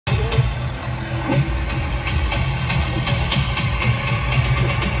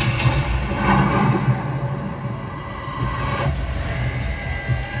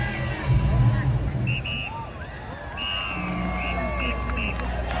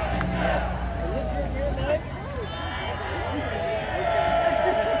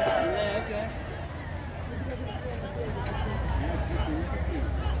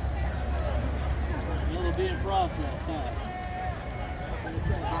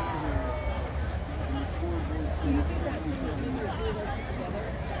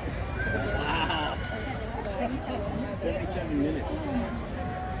77 minutes.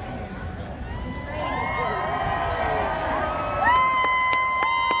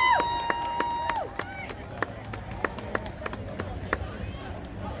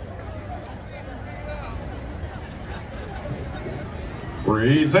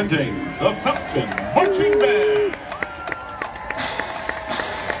 Presenting the Falcon Marching Band.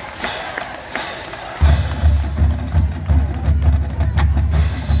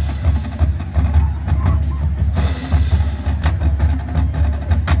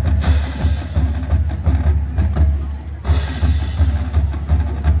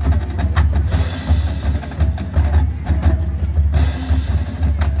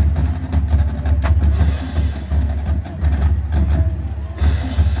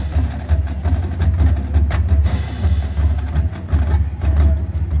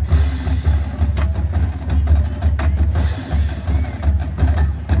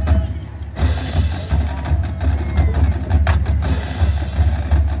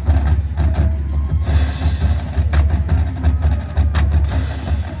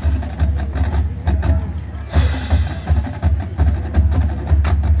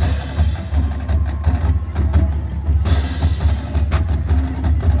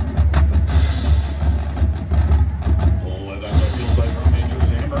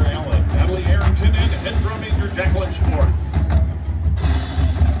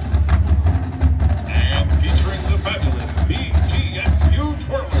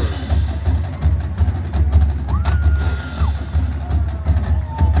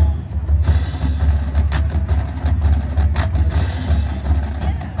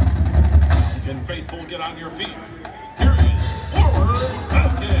 Faithful, get on your feet. Here is Forward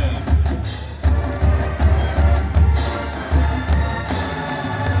Falcon.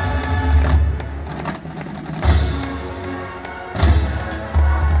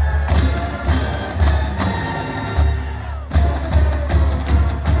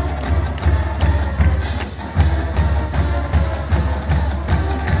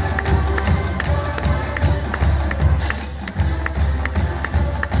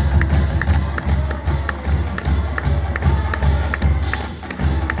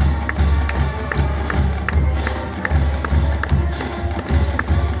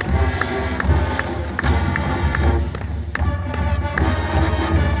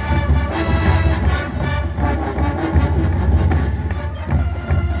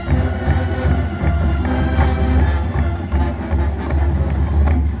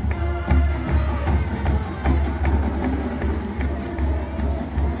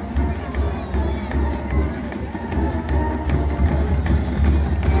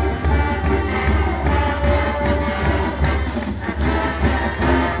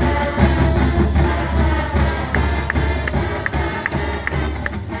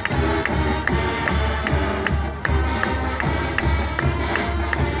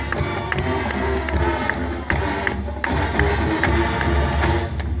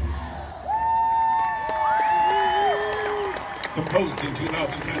 Composed in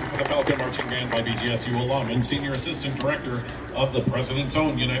 2010 for the Falcon Marching Band by BGSU alum and Senior Assistant Director of the President's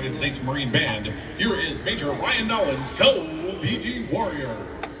Own United States Marine Band, here is Major Ryan Nollins, Go BG Warriors!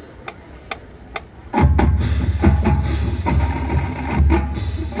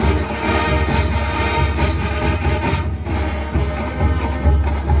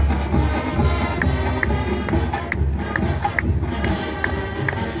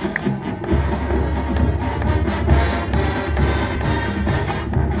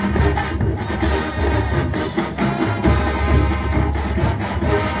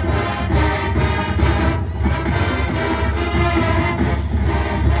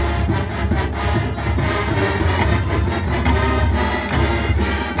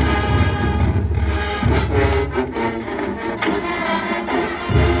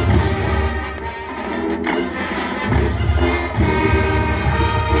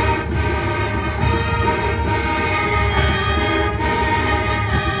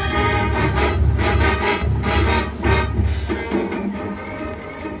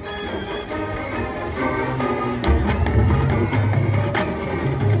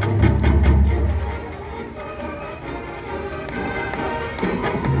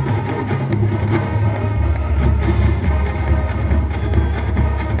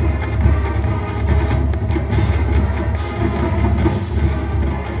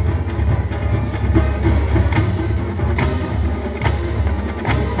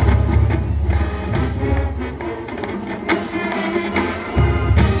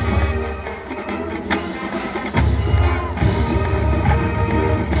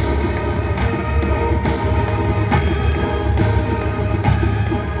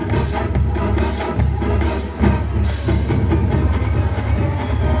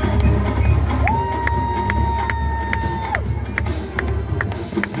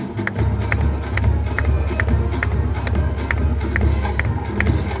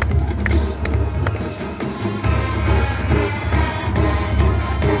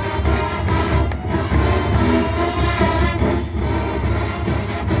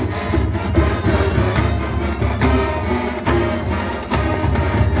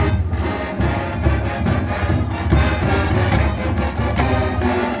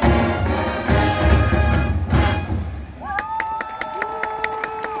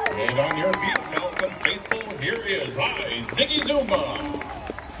 And on your feet, Falcon faithful, here is Ziggy Zoomba.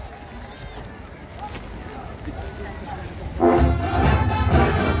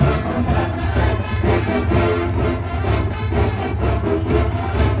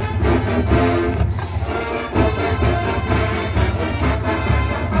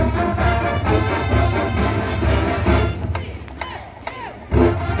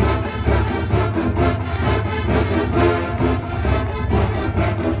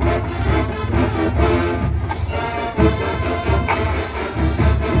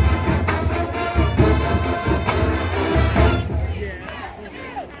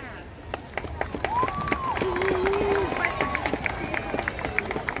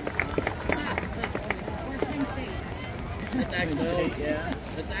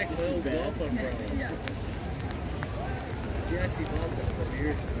 That's actually old golf umbrella. She actually bought that from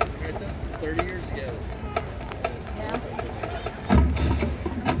years ago. I said 30 years ago.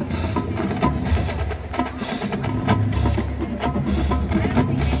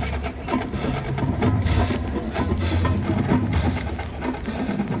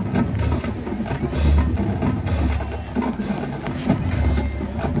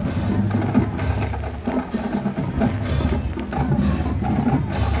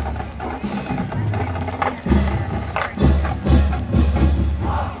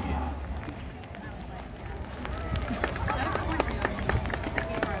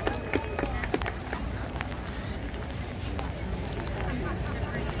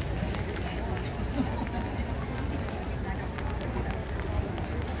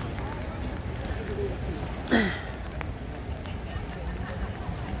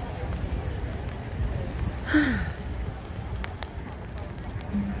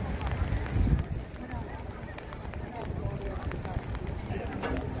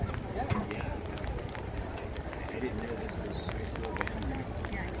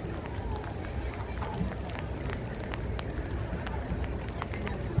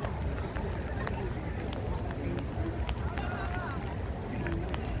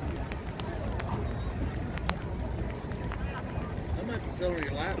 Sit on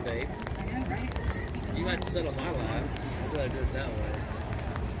your lap, babe. I know, right? You might sit on my lap. That's what I do it that way.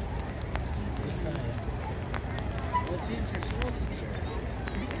 Just saying. Well, change your sausage, sir.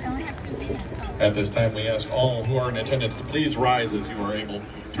 I only have 2 minutes. At this time, we ask all who are in attendance to please rise as you are able.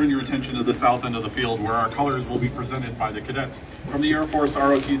 Turn your attention to the south end of the field where our colors will be presented by the cadets from the Air Force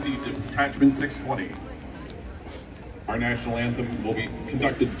ROTC Detachment 620. Our national anthem will be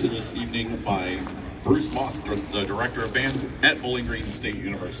conducted to this evening by Bruce Moss, the Director of Bands at Bowling Green State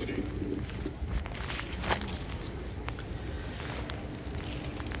University.